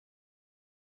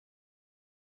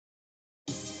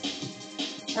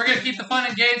We're going to keep the fun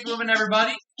and games moving,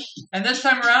 everybody. And this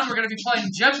time around, we're going to be playing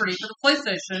Jeopardy for the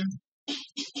PlayStation.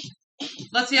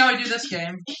 Let's see how we do this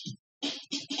game.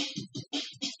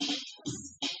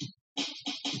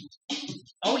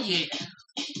 Oh, yeah.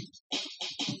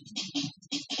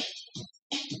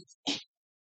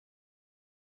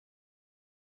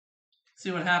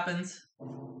 See what happens.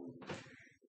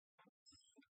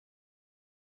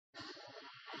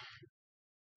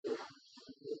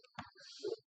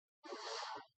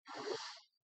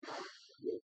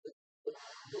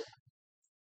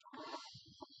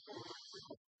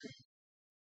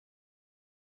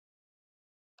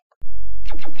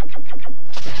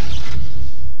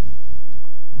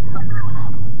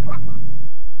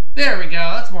 There we go,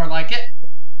 that's more like it.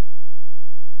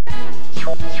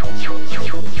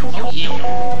 Oh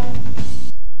yeah.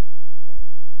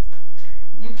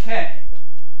 Okay.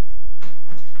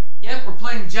 Yep, we're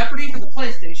playing Jeopardy for the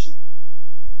PlayStation.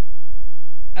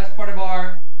 As part of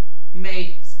our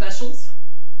May specials.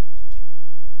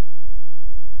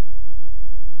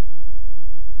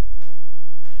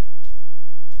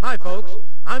 Hi folks,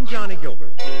 I'm Johnny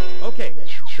Gilbert. Okay,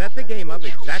 set the game up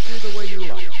exactly the way you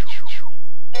like.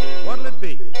 What'll it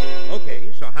be?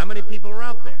 Okay, so how many people are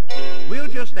out there? We'll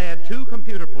just add 2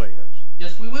 computer players.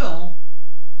 Yes, we will.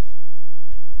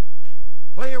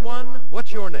 Player 1,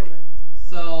 what's your name?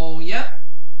 So, yep.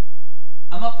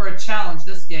 I'm up for a challenge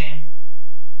this game.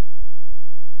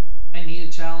 I need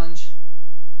a challenge.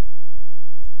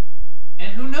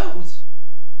 And who knows?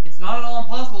 It's not at all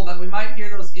impossible that we might hear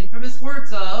those infamous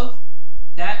words of,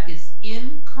 "That is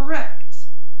incorrect."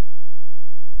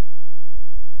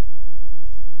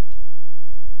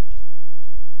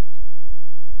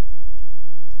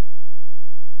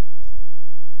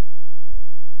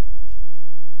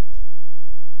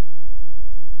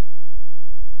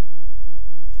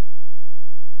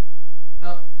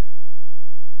 Oh.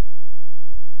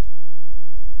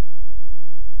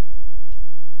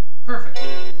 Perfect.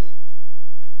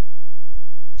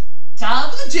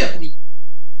 Time for the Jeopardy!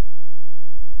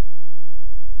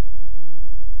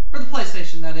 For the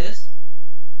PlayStation, that is.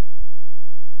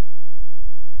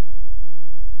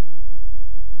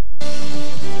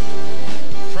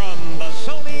 From the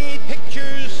Sony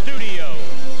Pictures Studios,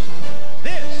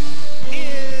 this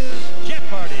is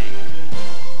Jeopardy!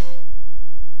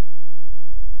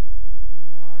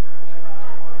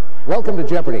 Welcome to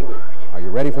Jeopardy! Are you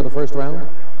ready for the first round?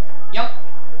 Yep.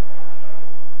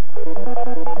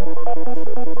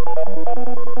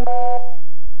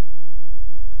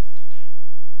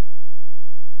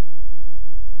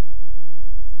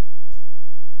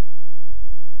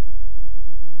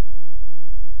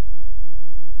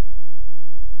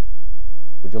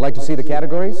 Would you like to see the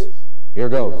categories? Here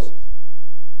goes.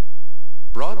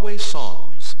 Broadway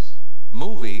songs,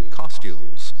 movie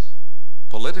costumes,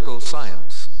 political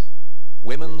science,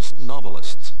 women's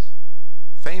novelists,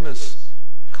 famous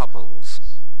couples,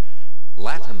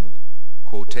 Latin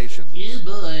quotations. Yeah,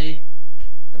 boy.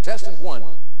 Contestant 1,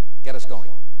 get us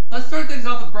going. Let's start things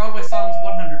off with Broadway Songs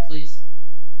 100, please.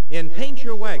 In Paint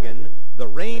Your Wagon, the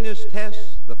rain is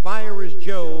Tess, the fire is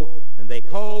Joe, and they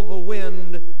call the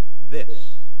wind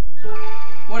this.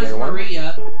 What is Player 1.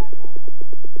 Maria?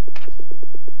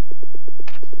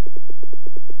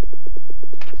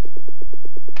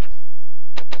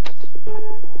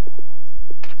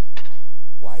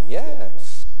 Why,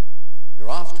 yes. You're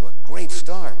off to a great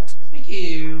start. Thank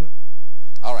you.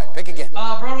 All right, pick again.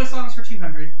 Broadway Songs for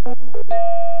 200.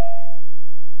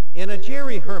 In a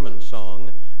Jerry Herman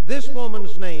song, this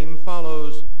woman's name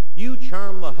follows, "You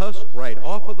charm the husk right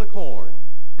off of the corn."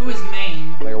 Who is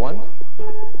Maine? Player 1.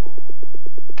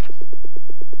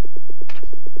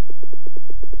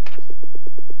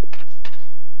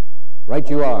 Right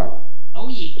you are. Oh,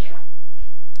 yeah.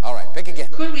 All right, pick again.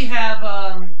 Could we have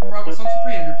Broadway Songs for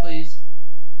 300, please?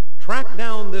 Track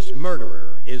Down This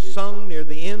Murderer is sung near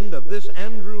the end of this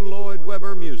Andrew Lloyd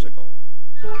Webber musical.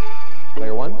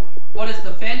 Player 1. What is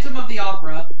the Phantom of the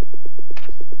Opera?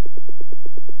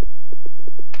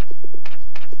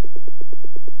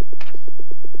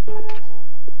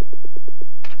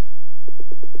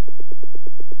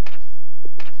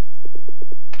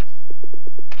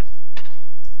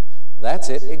 That's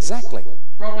it, exactly.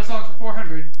 Broadway Songs for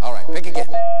 400. All right, pick again.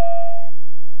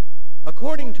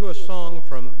 According to a song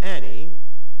from Annie,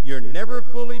 you're never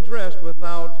fully dressed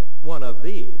without one of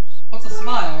these. What's a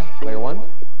smile? Player 1.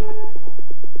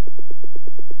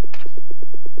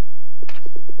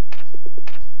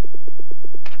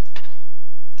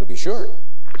 To be sure.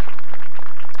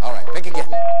 All right, pick again.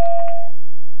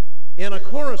 In a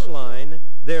chorus line,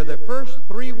 they're the first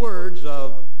 3 words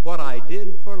of What I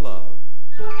Did for Love.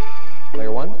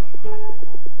 Player 1.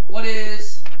 What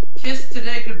is Kiss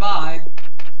Today Goodbye?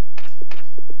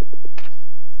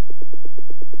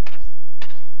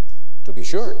 To be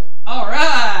sure.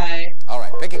 Alright! All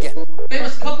right, pick again.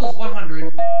 Famous Couples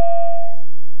 100.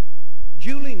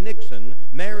 Julie Nixon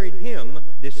married him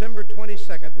December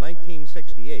 22nd,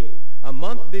 1968, a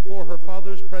month before her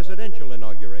father's presidential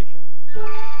inauguration.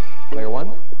 Player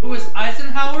one. Who is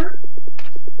Eisenhower?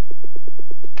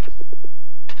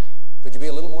 Could you be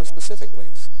a little more specific,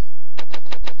 please?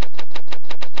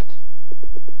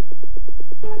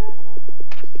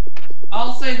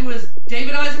 I'll say who is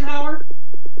David Eisenhower?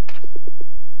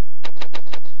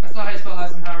 That's not how you spell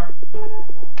Eisenhower.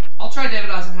 I'll try David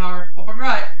Eisenhower. Hope I'm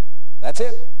right. That's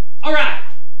it. Alright!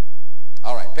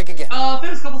 All right, pick again.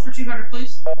 Famous Couples for 200,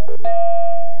 please.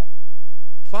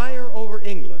 Fire Over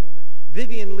England,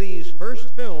 Vivian Lee's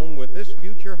first film with this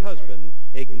future husband,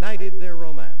 ignited their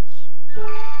romance.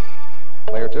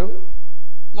 Player two.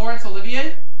 Laurence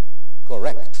Olivier?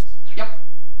 Correct. Yep.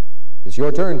 It's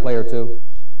your turn, player two.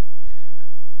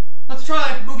 Let's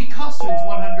try movie costumes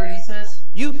 100, he says.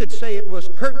 You could say it was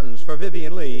curtains for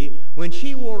Vivian Lee when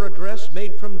she wore a dress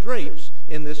made from drapes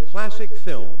in this classic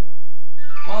film.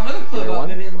 Well, another clue about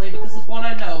Vivian Lee, but this is one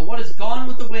I know. What is Gone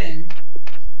with the Wind?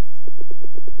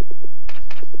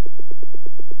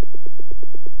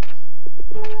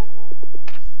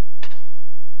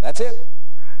 That's it.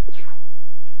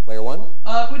 Player one.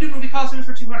 Can we do movie costumes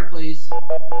for 200, please?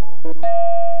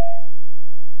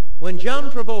 When John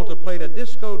Travolta played a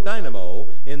disco dynamo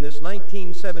in this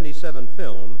 1977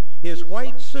 film, his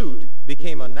white suit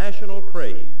became a national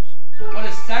craze. What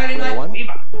is Saturday Night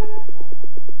Fever?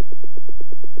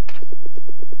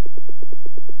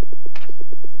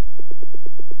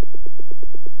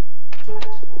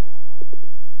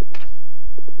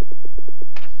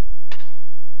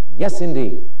 Yes,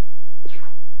 indeed.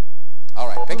 All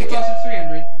right, pick Movie again. costumes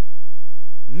 300.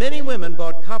 Many women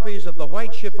bought copies of the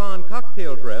white chiffon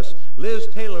cocktail dress Liz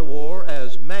Taylor wore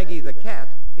as Maggie the Cat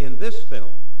in this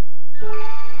film.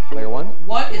 Player one.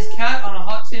 What is Cat on a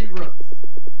Hot Tin Roof?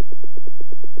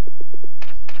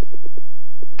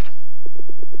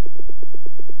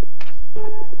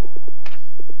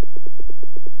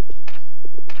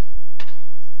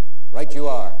 Right you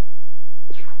are.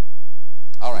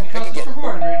 All right, pick Costumes again. for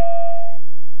 400.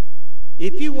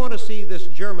 If you want to see this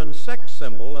German sex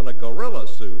symbol in a gorilla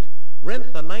suit, rent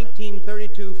the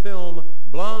 1932 film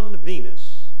Blonde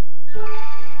Venus.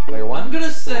 Player one. I'm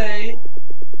gonna say,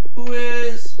 who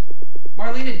is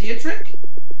Marlene Dietrich?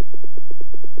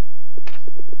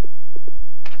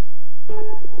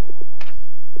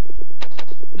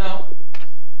 No.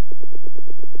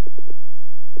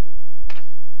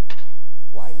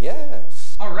 Why,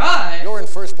 yes. Alright. You're in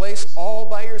first place all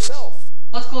by yourself.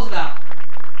 Let's close it out.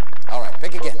 All right,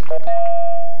 pick again.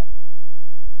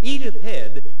 Edith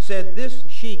Head said this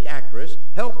chic actress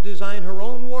helped design her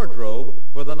own wardrobe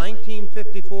for the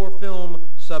 1954 film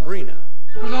Sabrina.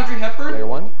 Who's Audrey Hepburn? Player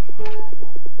one.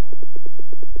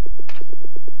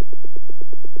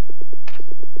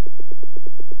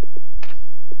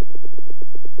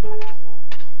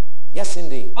 Yes,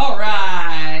 indeed.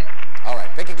 Alright. All right,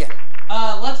 pick again.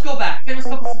 Let's go back. Famous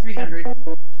Couples for 300.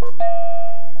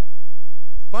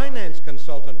 Finance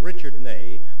consultant Richard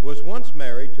Ney was once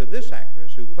married to this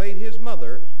actress who played his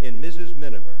mother in Mrs.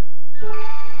 Miniver.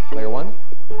 Player one.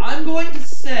 I'm going to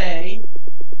say,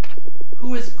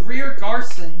 who is Greer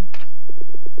Garson?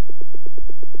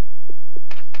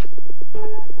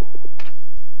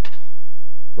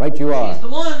 Right you are. He's the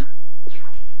one.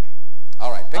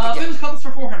 All right, pick again. Famous Couples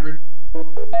for 400.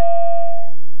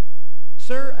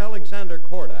 Sir Alexander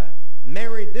Korda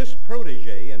married this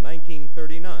protege in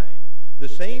 1939, the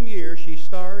same year she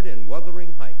starred in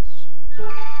Wuthering Heights.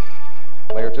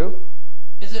 Player two.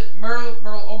 Is it Merle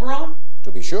Oberon?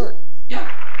 To be sure. Yeah.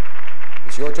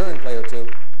 It's your turn, player two.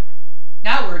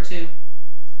 Now we're to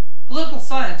Political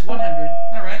Science 100.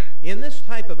 Alright. In this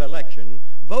type of election,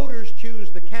 voters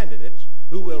choose the candidates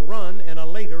who will run in a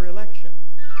later election.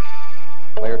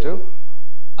 Player two.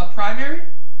 A primary?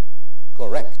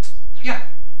 Correct. Yeah.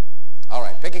 All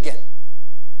right, pick again.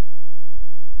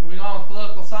 Moving on with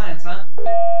Political Science, huh?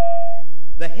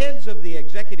 The heads of the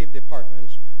executive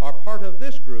departments are part of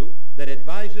this group that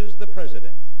advises the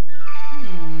president.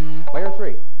 Player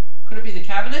three. Could it be the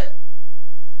Cabinet?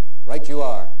 Right you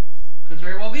are. Could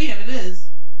very well be, and it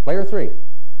is. Player three.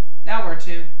 Now we're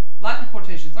to Latin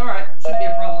quotations. Alright, shouldn't be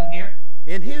a problem here.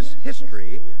 In his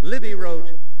history, Livy wrote,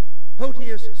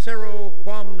 "Potius sero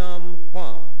quam num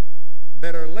quam."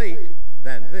 Better late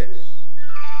than this.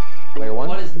 Player one.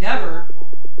 What is never?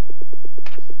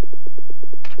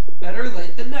 Better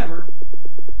late than never.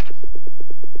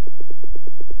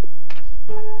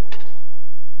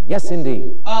 Yes,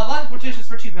 indeed. Latin quotations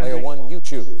for 200. Player 1, you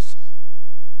choose.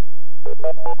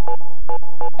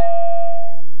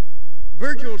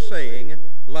 Virgil's saying,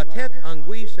 La tête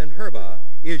anguisse in herba,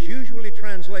 is usually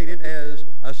translated as,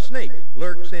 a snake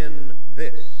lurks in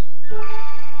this.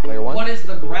 Player 1. What is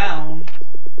the ground?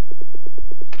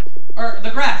 Or, the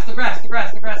grass. Let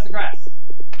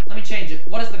me change it.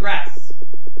 What is the grass?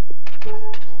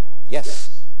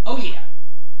 Yes. Oh, yeah.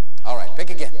 All right, pick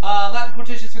again. Latin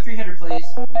quotations for 300, please.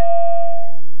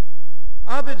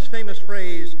 Ovid's famous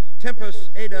phrase, tempus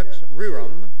edax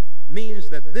rerum, means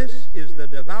that this is the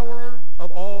devourer of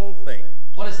all things.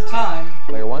 What is time?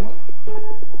 Player 1.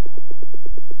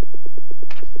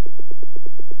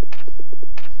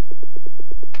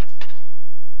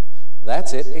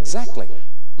 That's it, exactly.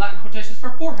 Latin quotations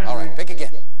for 400. All right, pick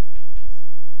again.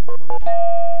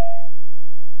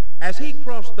 As he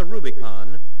crossed the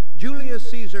Rubicon, Julius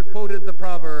Caesar quoted the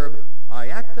proverb,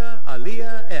 Iacta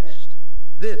alia est.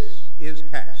 This is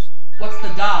cast. What's the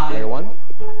die? Player 1.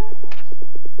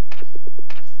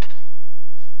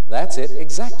 That's it,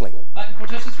 exactly. Latin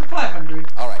quotations for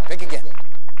 500. All right, pick again.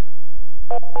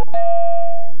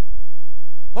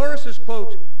 Horace's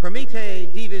quote,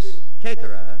 Permite divis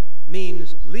caetera,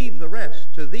 means leave the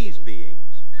rest to these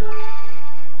beings.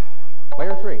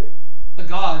 Player 3. The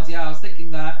gods, yeah, I was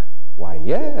thinking that. Why,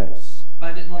 yes. But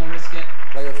I didn't want to risk it.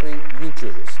 Player 3, you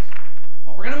choose.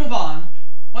 But we're going to move on.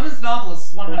 Women's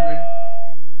novelists, 100.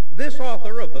 This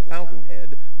author of The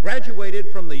Fountainhead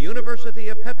graduated from the University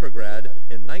of Petrograd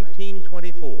in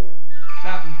 1924.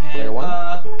 Fountainhead. Player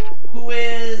 1. Who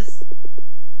is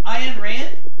Ayn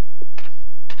Rand?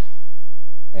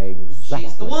 Exactly.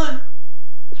 She's the one.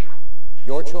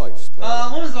 Your choice, player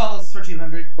 1. Women's novelists for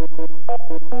 200.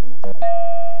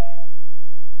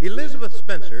 Elizabeth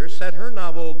Spencer set her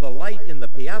novel The Light in the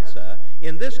Piazza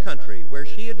in this country where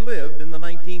she had lived in the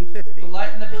 1950s. The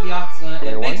Light in the Piazza.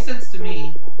 Player It makes 1. sense to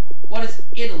me. What is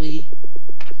Italy?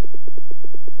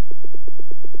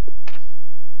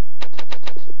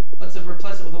 Let's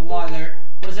replace it with a Y there.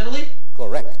 What is Italy?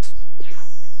 Correct.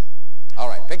 All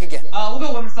right, pick again. We'll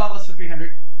go women's novelists for 300.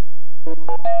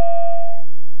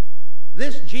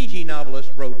 This Gigi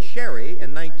novelist wrote Sherry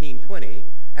in 1920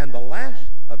 and The Last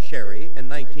of Sherry in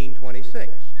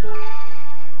 1926.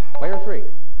 Player 3.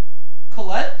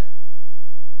 Colette?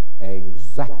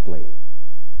 Exactly.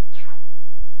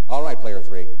 All right, player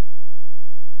 3.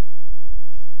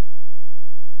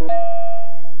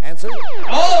 Answer?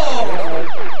 Oh!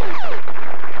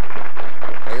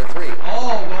 Player 3.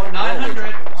 Oh, going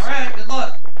 900. All right, good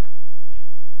luck.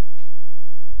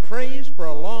 Phrase for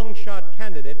a long-shot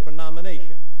candidate for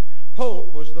nomination.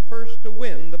 Polk was the first to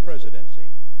win the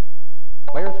presidency.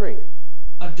 Player 3.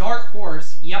 A dark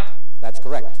horse. Yep. That's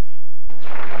correct.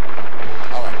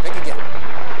 All right, pick again.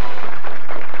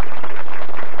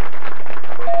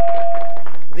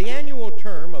 The annual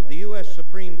term of the U.S.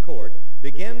 Supreme Court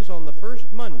begins on the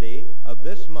first Monday of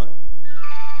this month.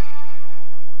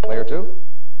 Player 2.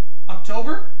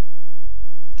 October?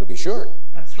 To be sure.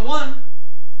 That's the one.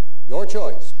 Your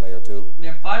choice, player 2. We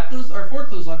have 4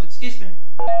 clues left, excuse me.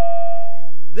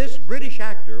 This British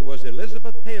actor was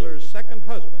Elizabeth Taylor's second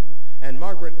husband and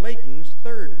Margaret Leighton's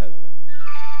third husband.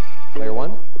 Player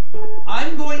 1.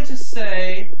 I'm going to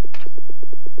say,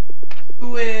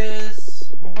 who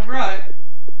is, I hope I'm right,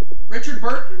 Richard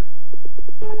Burton?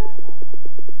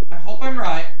 I hope I'm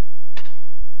right.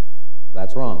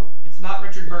 That's wrong. It's not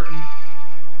Richard Burton.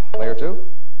 Player 2.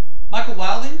 Michael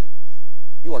Wilding?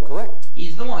 You are correct.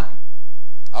 He's the one.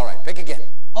 All right, pick again.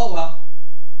 Oh well.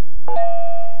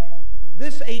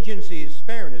 This agency's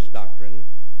fairness doctrine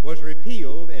was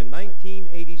repealed in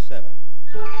 1987.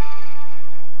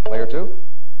 Player 2.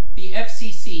 The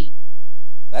FCC.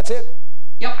 That's it.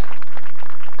 Yep.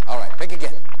 All right, pick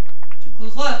again. 2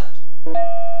 clues left.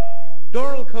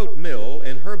 Doral Coate Mill,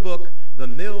 in her book The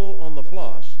Mill on the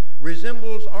Floss,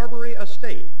 resembles Arbory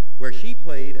Estate, where she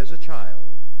played as a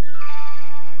child.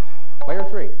 Player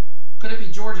 3. Could it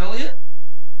be George Eliot?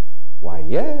 Why,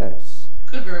 yes.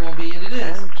 Could very well be, and it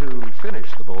is. And to finish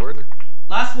the board,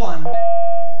 Last one.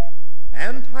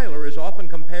 Ann Tyler is often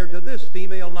compared to this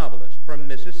female novelist from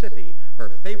Mississippi, her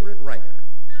favorite writer.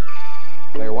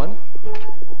 Player 1.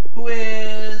 Who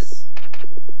is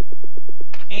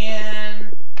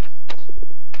Anne?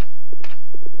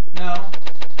 No.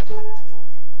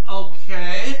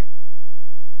 Okay.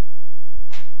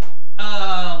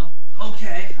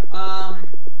 Okay.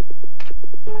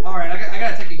 Alright, I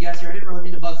gotta take a guess here. I didn't really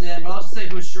mean to buzz in, but I'll just say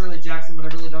who is Shirley Jackson, but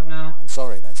I really don't know. I'm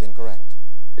sorry, that's incorrect.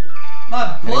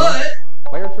 My butt!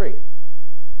 Player 3.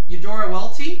 Eudora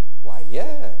Welty? Why,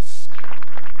 yes.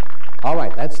 All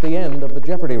right, that's the end of the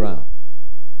Jeopardy round.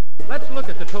 Let's look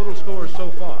at the total scores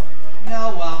so far.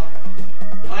 No, well.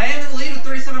 I am in the lead with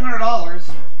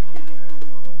 $3,700.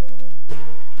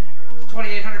 It's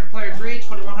 $2,800 for player 3,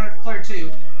 $2,100 for player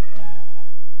 2.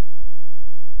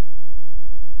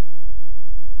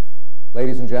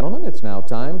 Ladies and gentlemen, it's now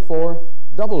time for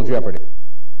Double Jeopardy.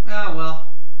 Ah, well.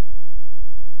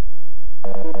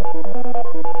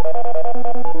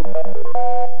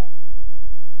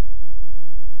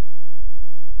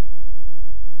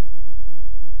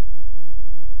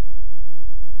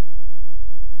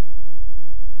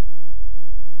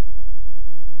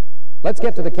 Let's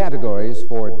get to the categories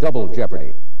for Double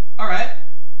Jeopardy. All right.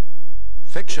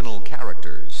 Fictional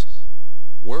characters.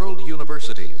 World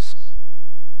universities.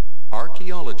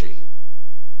 Archaeology.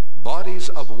 Bodies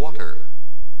of water.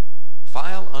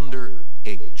 File under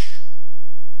H.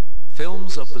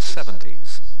 Films of the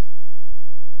 70s.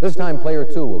 This time, player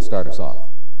 2 will start us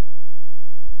off.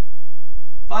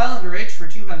 File under H for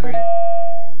 200.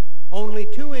 Only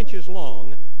 2 inches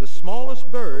long, the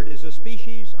smallest bird is a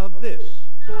species of this.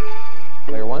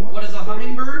 Player 1. What is a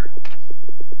hummingbird?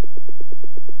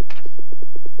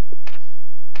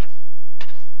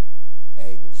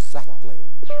 Exactly.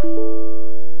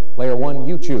 Player 1,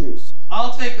 you choose.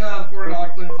 I'll take the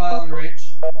 $400 clean file under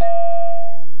H.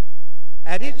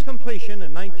 At its completion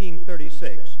in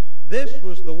 1936, this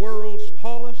was the world's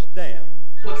tallest dam.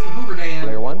 What's the Hoover Dam?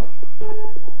 Player 1.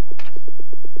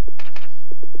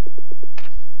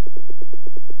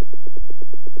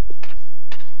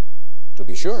 To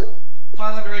be sure.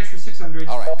 File under H for 600.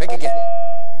 All right, pick again.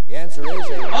 The answer is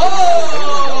a...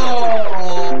 Oh!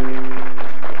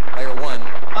 Player 1.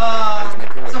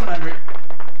 700.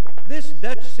 This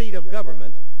Dutch seat of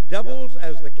government doubles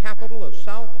as the capital of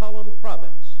South Holland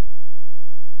province.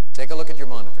 Take a look at your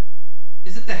monitor.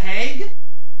 Is it The Hague?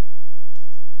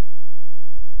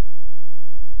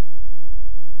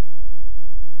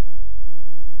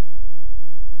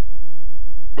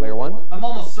 Player 1. I'm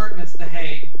almost certain it's The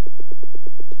Hague.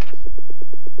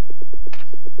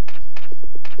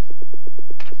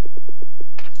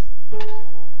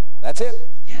 That's it.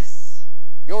 Yes.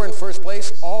 You're in first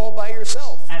place all by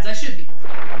yourself. As I should be.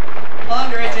 File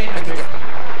under H 800.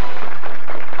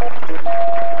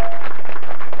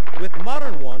 With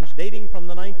modern ones dating from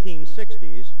the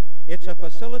 1960s, it's a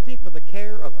facility for the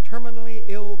care of terminally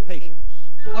ill patients.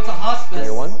 What's a hospice?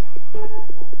 Player 1.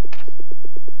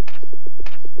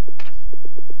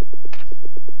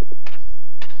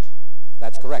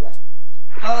 That's correct.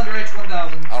 File under H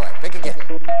 1000. All right, pick again.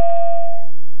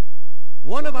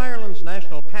 One of Ireland's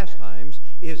national pastimes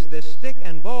is this stick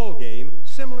and ball game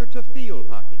similar to field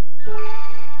hockey.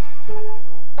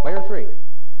 Player 3.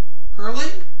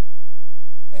 Curling?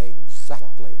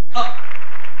 Exactly. Oh.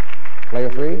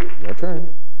 Player 3, your turn.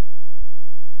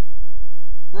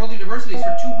 World Universities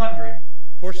for 200.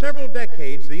 For several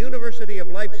decades, the University of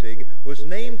Leipzig was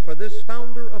named for this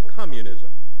founder of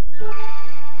communism.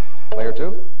 Player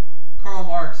 2. Karl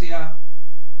Marx, yeah.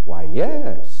 Why,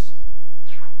 yes.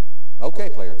 Okay,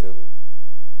 player 2.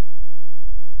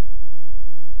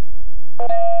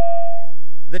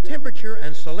 The temperature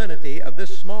and salinity of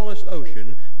this smallest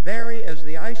ocean vary as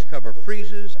the ice cover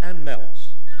freezes and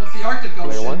melts. What's the Arctic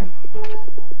Ocean? Player 1.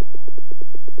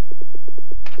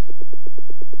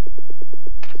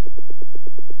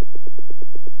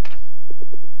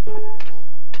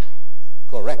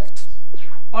 Correct.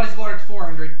 Bodies of water to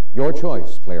 400. Your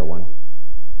choice, player 1.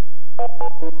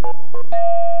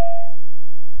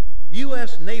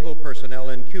 U.S. naval personnel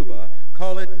in Cuba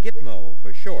call it Gitmo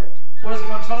for short. What is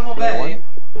Guantanamo Player Bay? 1.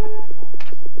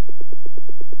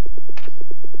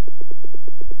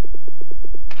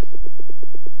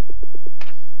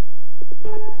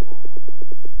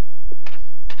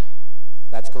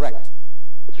 That's correct.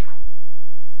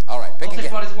 All right, pick I'll take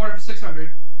again. bodies of water for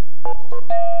 600.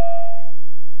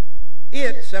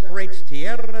 It separates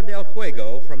Tierra del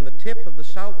Fuego from the tip of the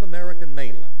South American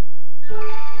mainland.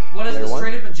 What is Player the 1.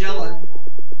 Strait of Magellan?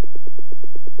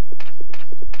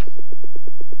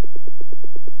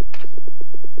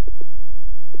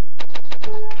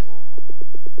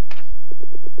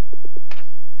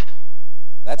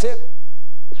 That's it.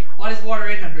 Bodies of water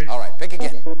 800. All right, pick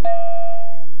again.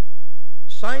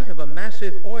 Site of a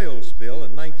massive oil spill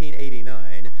in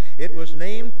 1989, it was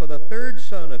named for the third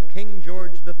son of King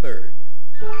George III.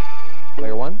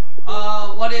 Player 1.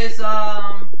 What is,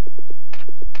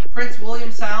 Prince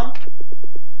William Sound?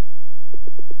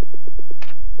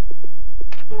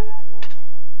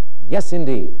 Yes,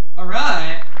 indeed.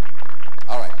 Alright.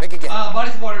 All right, pick again.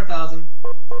 Bodies of water 1000.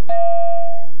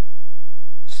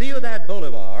 Ciudad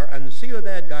Bolivar and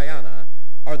Ciudad Guyana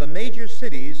are the major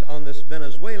cities on this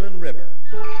Venezuelan river.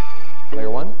 Player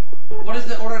 1. What is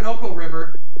the Orinoco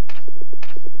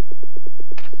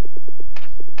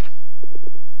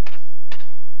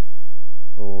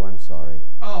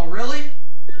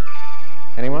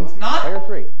Not Player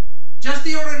 3. just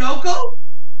the Orinoco?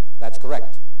 That's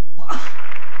correct.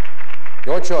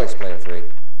 Your choice, player 3.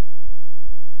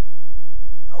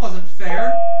 That wasn't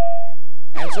fair.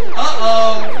 Answer.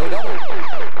 Uh-oh. Nearly double.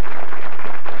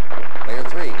 Player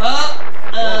 3.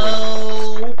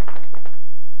 Uh-oh.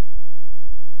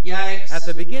 Yikes. At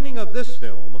the beginning of this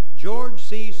film, George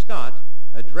C. Scott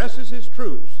addresses his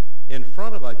troops in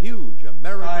front of a huge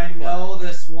American I flag. know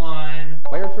this one.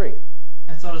 Player 3.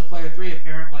 And so does player 3,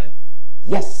 apparently.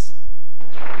 Yes.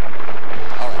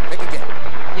 All right, pick again.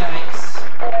 Yikes.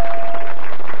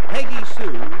 Peggy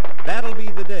Sue, That'll Be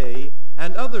the Day,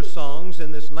 and other songs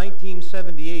in this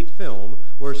 1978 film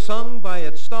were sung by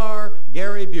its star,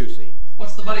 Gary Busey.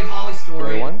 What's the Buddy Holly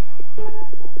story? Player 1.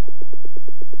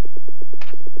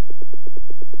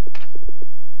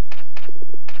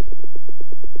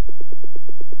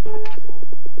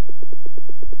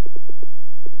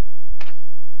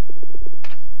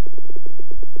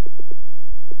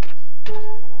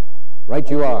 Right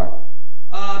you are.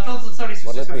 Films of 76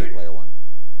 What'll it be, 600. player 1?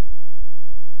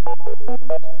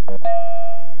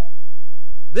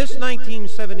 This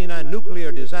 1979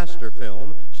 nuclear disaster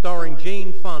film, starring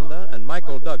Jane Fonda and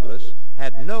Michael Douglas,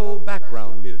 had no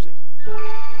background music.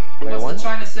 Player What's 1. the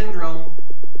China Syndrome?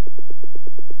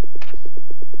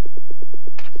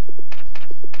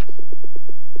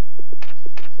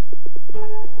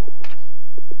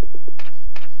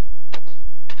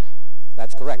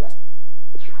 That's correct.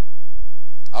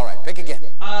 All right, pick again.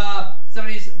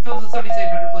 70s, films of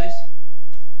 7800, please.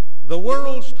 The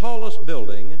world's tallest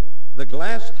building, the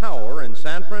Glass Tower in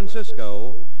San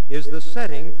Francisco, is the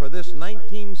setting for this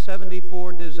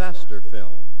 1974 disaster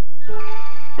film.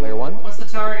 Player 1. What's the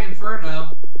Towering Inferno?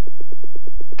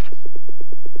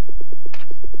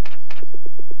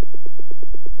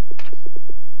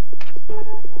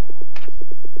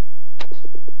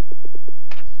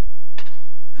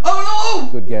 Oh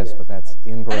no! Good guess, but that's I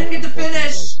incorrect. didn't get to finish!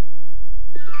 unfortunately.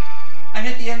 I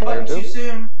hit the end button Player too 2?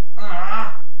 soon.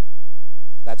 Ah.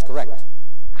 That's correct.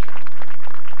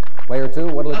 Player 2,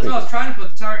 what'll it That's be? what I was trying to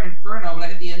put, the Towering Inferno, but I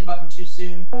hit the end button too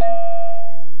soon.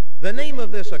 The name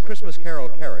of this A Christmas Carol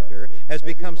character has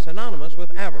become synonymous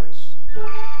with avarice.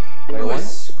 Player Who 1. is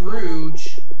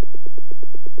Scrooge?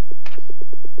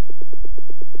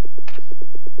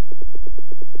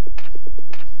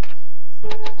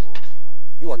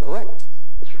 You are correct.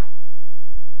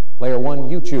 Player 1,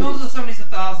 you choose. Films of 70s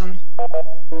 1000.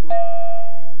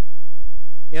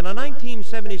 In a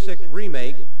 1976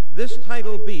 remake, this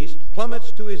title beast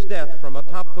plummets to his death from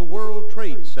atop the World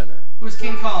Trade Center. Who is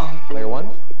King Kong? Player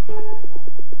 1.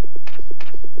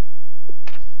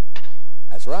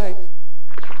 That's right.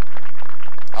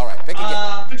 All right, pick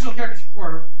again. Fictional characters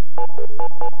reporter.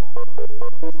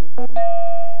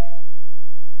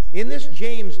 In this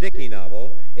James Dickey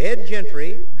novel, Ed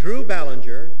Gentry, Drew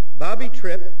Ballinger, Bobby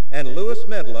Tripp, and Louis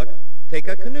Medlock take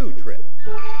a canoe trip.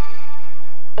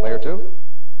 Player 2.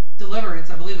 Deliverance,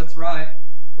 I believe that's right.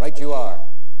 Right you are.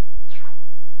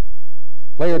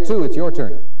 Player 2, it's your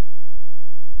turn.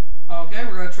 Okay,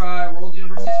 we're going to try World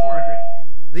Universities 400.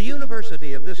 The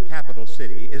university of this capital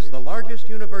city is the largest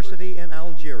university in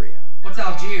Algeria. What's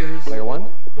Algiers? Player 1.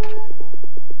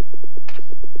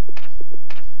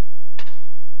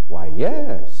 Why,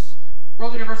 yes.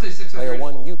 World University 600. Player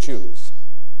 1, you choose.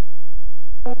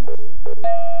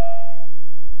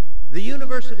 The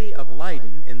University of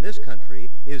Leiden in this country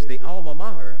is the alma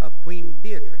mater of Queen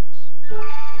Beatrix.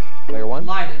 Player 1.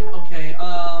 Leiden. Okay,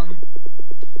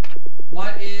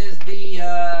 what is the,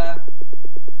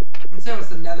 let's say it was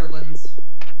the Netherlands.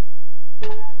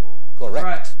 Correct.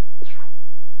 Right.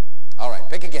 All right,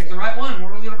 pick again. Pick the right one.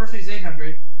 World Universities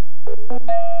 800.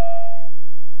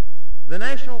 The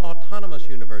National Autonomous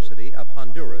University of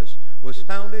Honduras was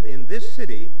founded in this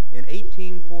city in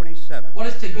 1847. What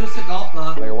is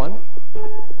Tegucigalpa? Player 1.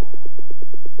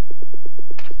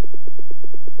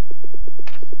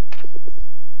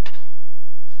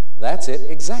 That's it,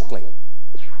 exactly.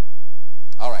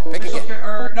 All right, pick again.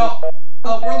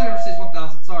 World Universities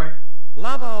 1000, sorry.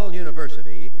 Laval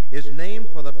University is named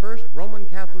for the first Roman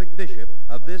Catholic bishop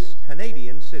of this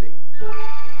Canadian city.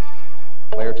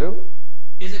 Player 2.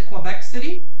 Is it Quebec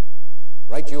City?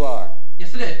 Right you are.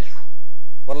 Yes, it is.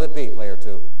 What'll it be, player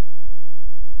 2?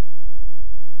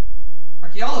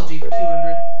 Archaeology for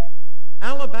 200.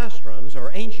 Alabastrons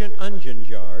are ancient onion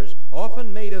jars,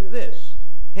 often made of this,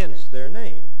 hence their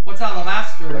name. What's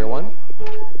alabaster? Player 1.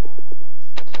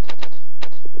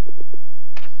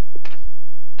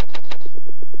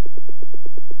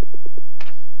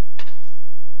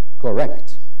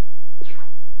 Correct.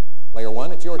 Player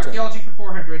 1, it's your turn. Archaeology for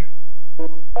 400.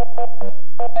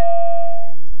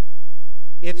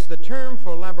 It's the term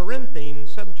for labyrinthine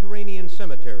subterranean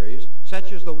cemeteries,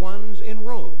 such as the ones in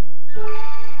Rome.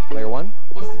 Player one?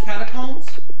 What's the catacombs?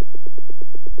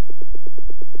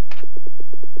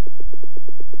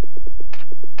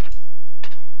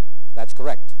 That's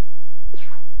correct.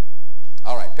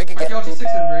 All right, pick again. Archaeology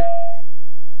 600.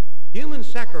 Human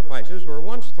sacrifices were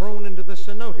once thrown into the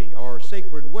cenote, or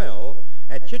sacred well,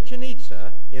 at Chichen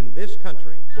Itza in this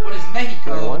country. What is Mexico?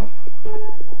 Player one?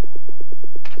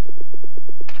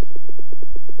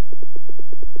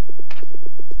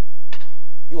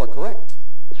 You are correct.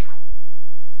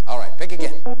 All right, pick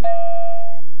again.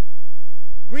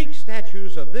 Greek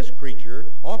statues of this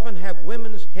creature often have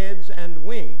women's heads and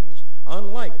wings,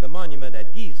 unlike the monument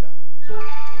at Giza.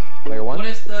 Player one? What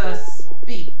is the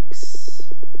Sphinx?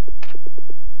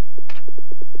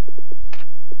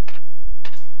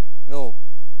 No,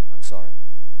 I'm sorry.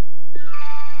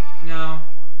 No.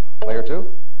 Player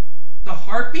two? The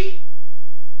harpy?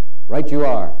 Right you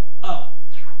are. Oh.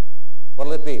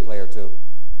 What'll it be, player two?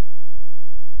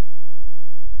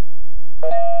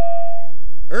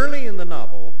 Early in the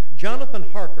novel, Jonathan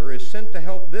Harker is sent to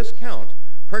help this count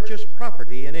purchase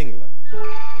property in England.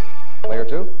 Player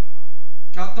two?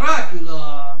 Count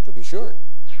Dracula. To be sure.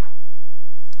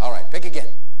 All right, pick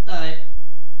again.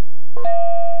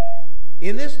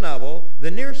 In this novel,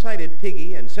 the nearsighted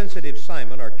Piggy and sensitive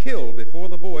Simon are killed before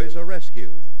the boys are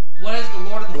rescued. What is the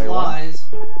Lord of the Player one? Flies?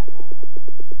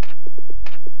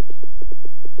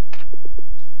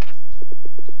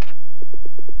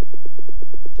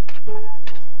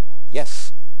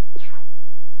 Yes.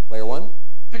 Player one?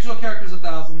 Fictional characters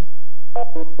 1,000.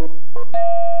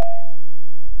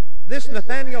 This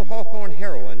Nathaniel Hawthorne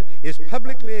heroine is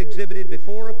publicly exhibited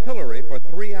before a pillory for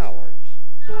 3 hours.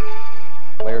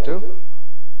 Player two?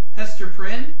 Hester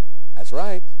Prynne? That's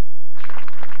right.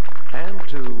 And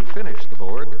to finish the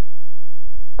board,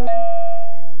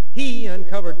 He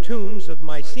uncovered tombs of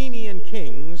Mycenaean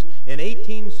kings in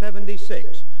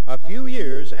 1876, a few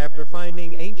years after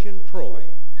finding ancient Troy.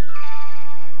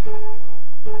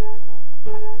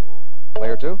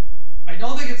 Player two? I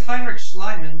don't think it's Heinrich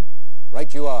Schliemann.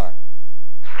 Right you are.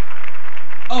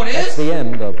 Oh, it That's is? the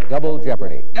end of Double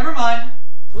Jeopardy. Never mind.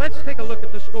 Let's take a look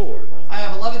at the scores. I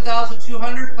have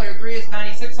 11,200. Player 3 is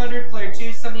 9,600. Player 2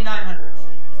 is 7,900.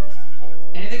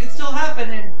 Anything can still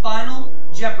happen in Final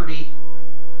Jeopardy.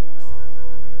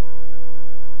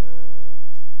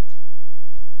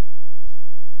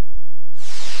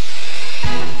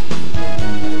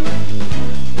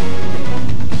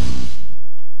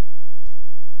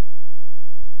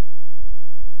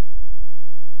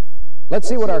 Let's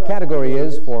see what our category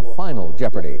is for Final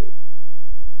Jeopardy.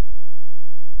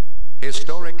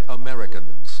 Historic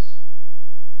Americans.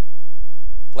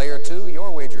 Player two,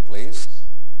 your wager, please.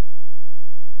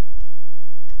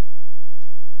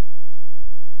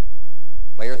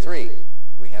 Player three,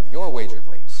 could we have your wager,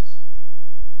 please?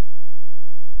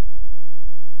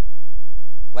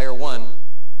 Player one,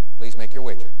 please make your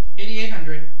wager.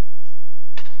 8,800.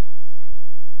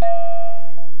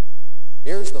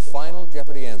 Here's the Final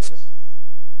Jeopardy answer.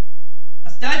 A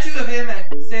statue of him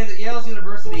at, say, the Yale's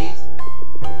universities.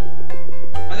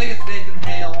 I think it's Nathan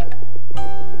Hale.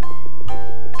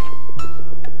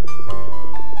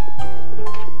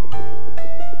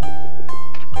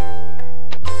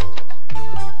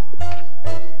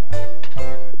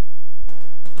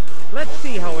 Let's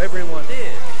see how everyone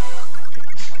did.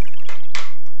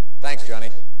 Thanks, Johnny.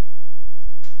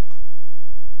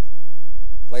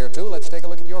 Player two, let's take a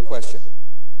look at your question.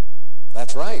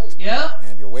 That's right. Yeah?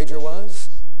 And your wager was?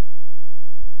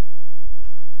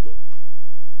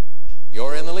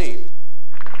 You're in the lead.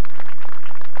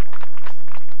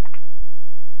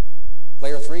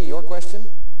 Player three, your question?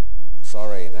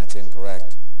 Sorry, that's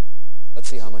incorrect. Let's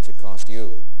see how much it cost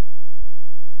you.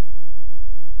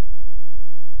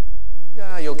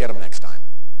 Yeah, you'll get them next time.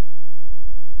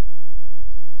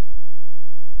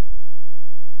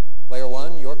 Player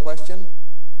one, your question?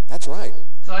 That's right.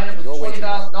 So I end up with Your wager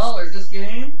 $20,000 this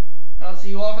game. I'll see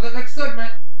you all for the next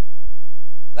segment.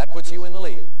 That puts you in the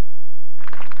lead.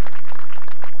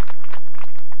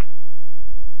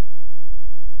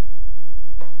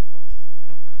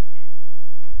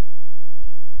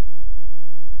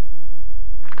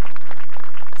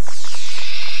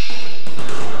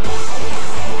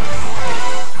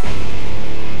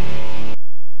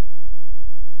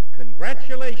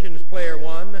 Congratulations, player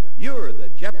one. You're the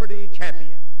Jeopardy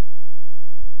champion.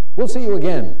 We'll see you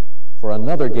again for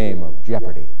another game of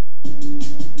Jeopardy!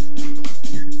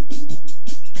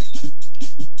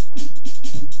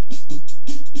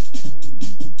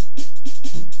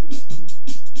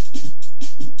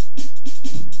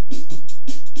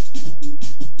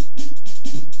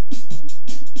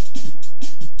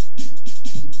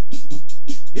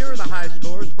 Here are the high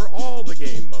scores for all the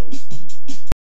game modes.